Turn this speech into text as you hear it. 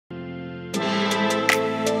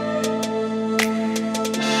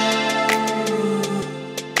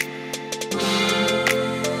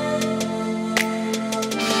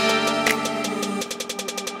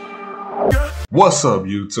What's up,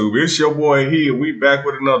 YouTube? It's your boy here. We back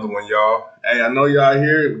with another one, y'all. Hey, I know y'all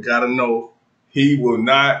here. We gotta know he will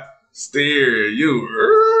not steer you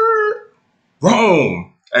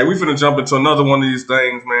wrong. Hey, we finna jump into another one of these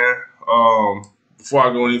things, man. Before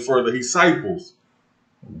I go any further, Disciples.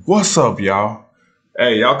 What's up, y'all?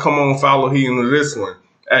 Hey, y'all come on, follow he into this one.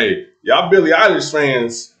 Hey, y'all Billie Eilish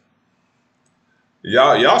fans,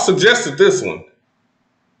 y'all suggested this one.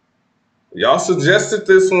 Y'all suggested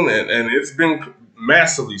this one, and it's been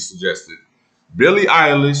massively suggested. Billie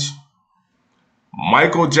Eilish,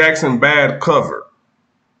 Michael Jackson bad cover.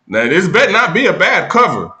 Now, this better not be a bad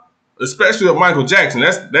cover, especially of Michael Jackson.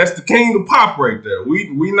 That's the king of pop right there.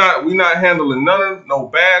 We not handling no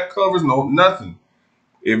bad covers, no nothing.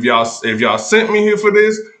 If y'all sent me here for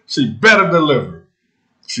this, she better deliver.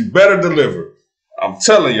 She better deliver. I'm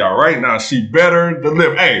telling y'all right now, she better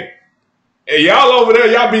deliver. Hey, y'all over there,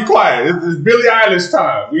 y'all be quiet. It's Billie Eilish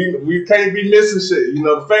time. We can't be missing shit. You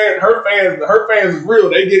know, her fans is real.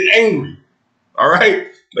 They get angry. All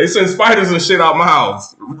right? They send spiders and shit out my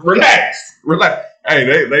house. Relax. Hey,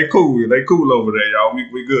 they cool. They cool over there, y'all.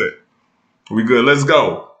 We good. We good. Let's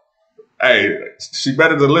go. Hey, she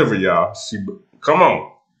better deliver, y'all. Come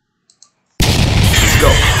on. Let's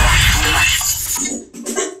go.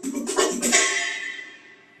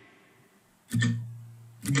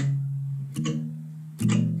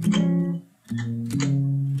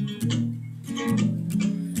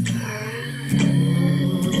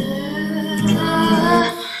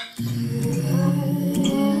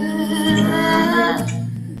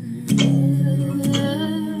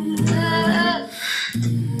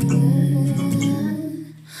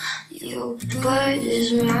 But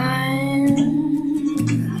it's mine,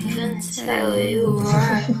 I can tell you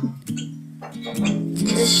why.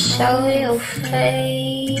 Just show your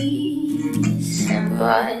face in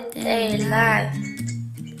broad daylight.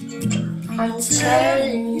 I'm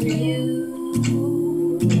telling you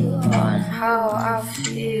on how I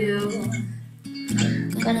feel.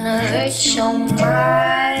 Gonna hurt your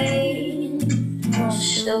mind, won't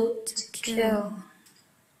shoot to kill.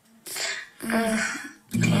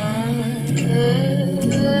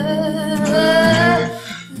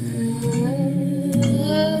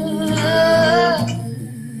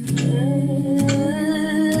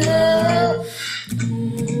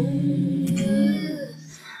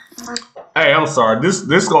 Hey, I'm sorry.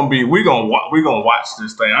 This gonna be we gonna watch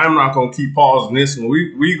this thing. I'm not gonna keep pausing this one.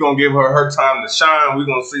 We gonna give her time to shine. We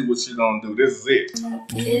gonna see what she gonna do. This is it. I'm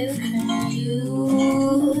giving you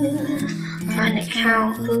on the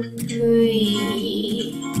count of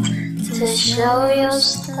 3 to show your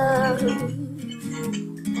stuff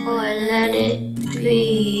or let it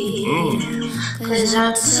be. 'Cause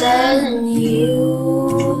I'm telling you,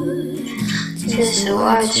 just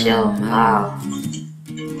watch your mouth.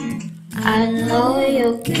 I know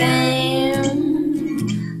your game,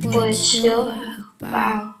 what you're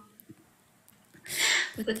about.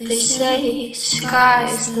 But they say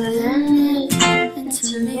sky's the limit, and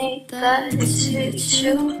to me that's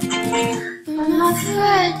true. But my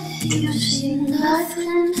friend, you see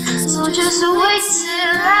nothing, so just wait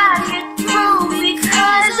till I get through.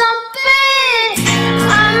 Because I'm bad,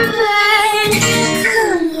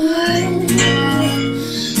 come on.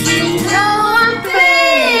 You know I'm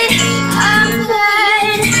bad,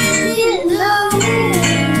 you know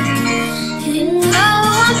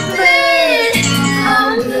I'm bad,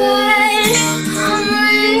 I'm really.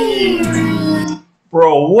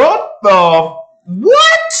 Bro, what the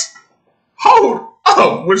what? Hold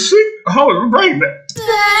up. Was she hold bring that?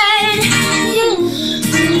 You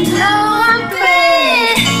know I'm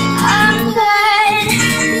bad,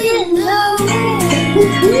 you know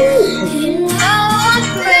I'm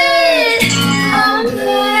bad, I'm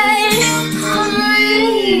really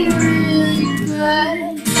bad.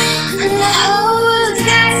 And the whole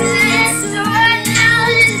guy's answer right now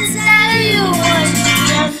is to tell you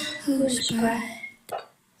who's bad.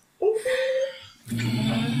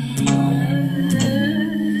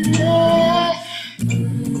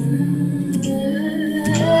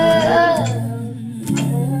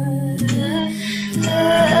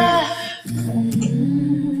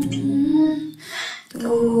 The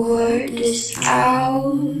word is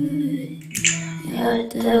out, you're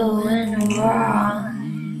doing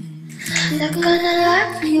wrong. They're gonna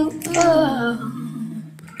lock you up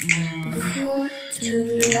for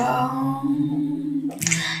too long.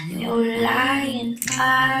 Your lying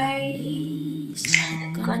eyes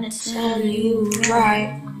are gonna tell you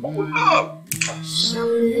right. So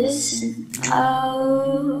listen up,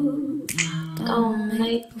 don't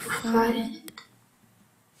make a fight.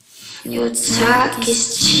 Your talk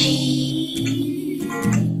is cheap,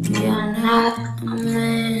 you're not not a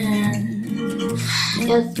man.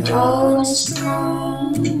 You're throwing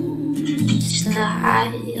stones to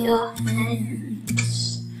hide your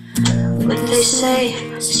hands. What they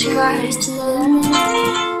say, sky's the limit,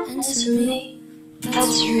 and to me,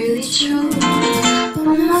 that's really true. But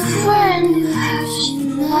my friend, you have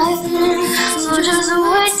seen nothing, so just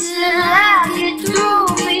wait till I get through.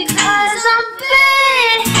 Because I'm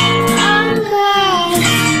bad, come on.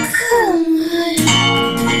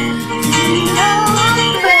 You know I'm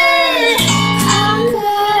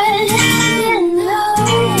bad, you know.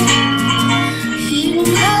 You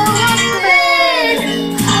know I'm bad,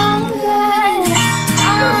 I'm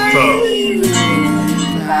really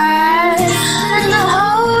bad. And the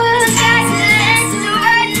whole world's got to answer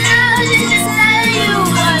right now. Just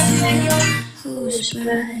tell you who's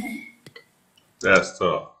bad. That's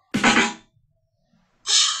tough.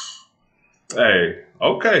 Hey,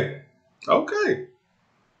 okay.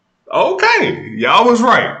 Y'all was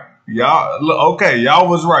right. Y'all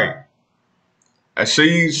was right. And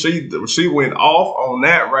she went off on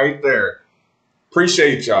that right there.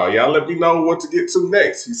 Appreciate y'all. Y'all let me know what to get to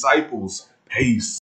next. Disciples. Peace.